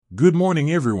Good morning,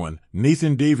 everyone.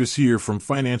 Nathan Davis here from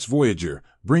Finance Voyager,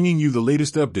 bringing you the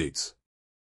latest updates.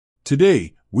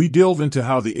 Today, we delve into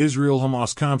how the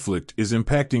Israel-Hamas conflict is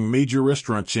impacting major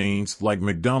restaurant chains like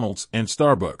McDonald's and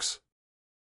Starbucks.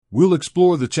 We'll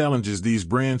explore the challenges these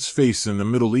brands face in the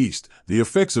Middle East, the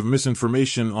effects of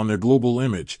misinformation on their global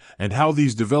image, and how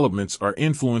these developments are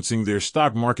influencing their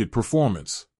stock market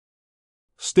performance.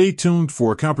 Stay tuned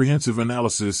for a comprehensive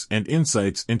analysis and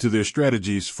insights into their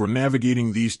strategies for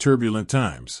navigating these turbulent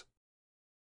times.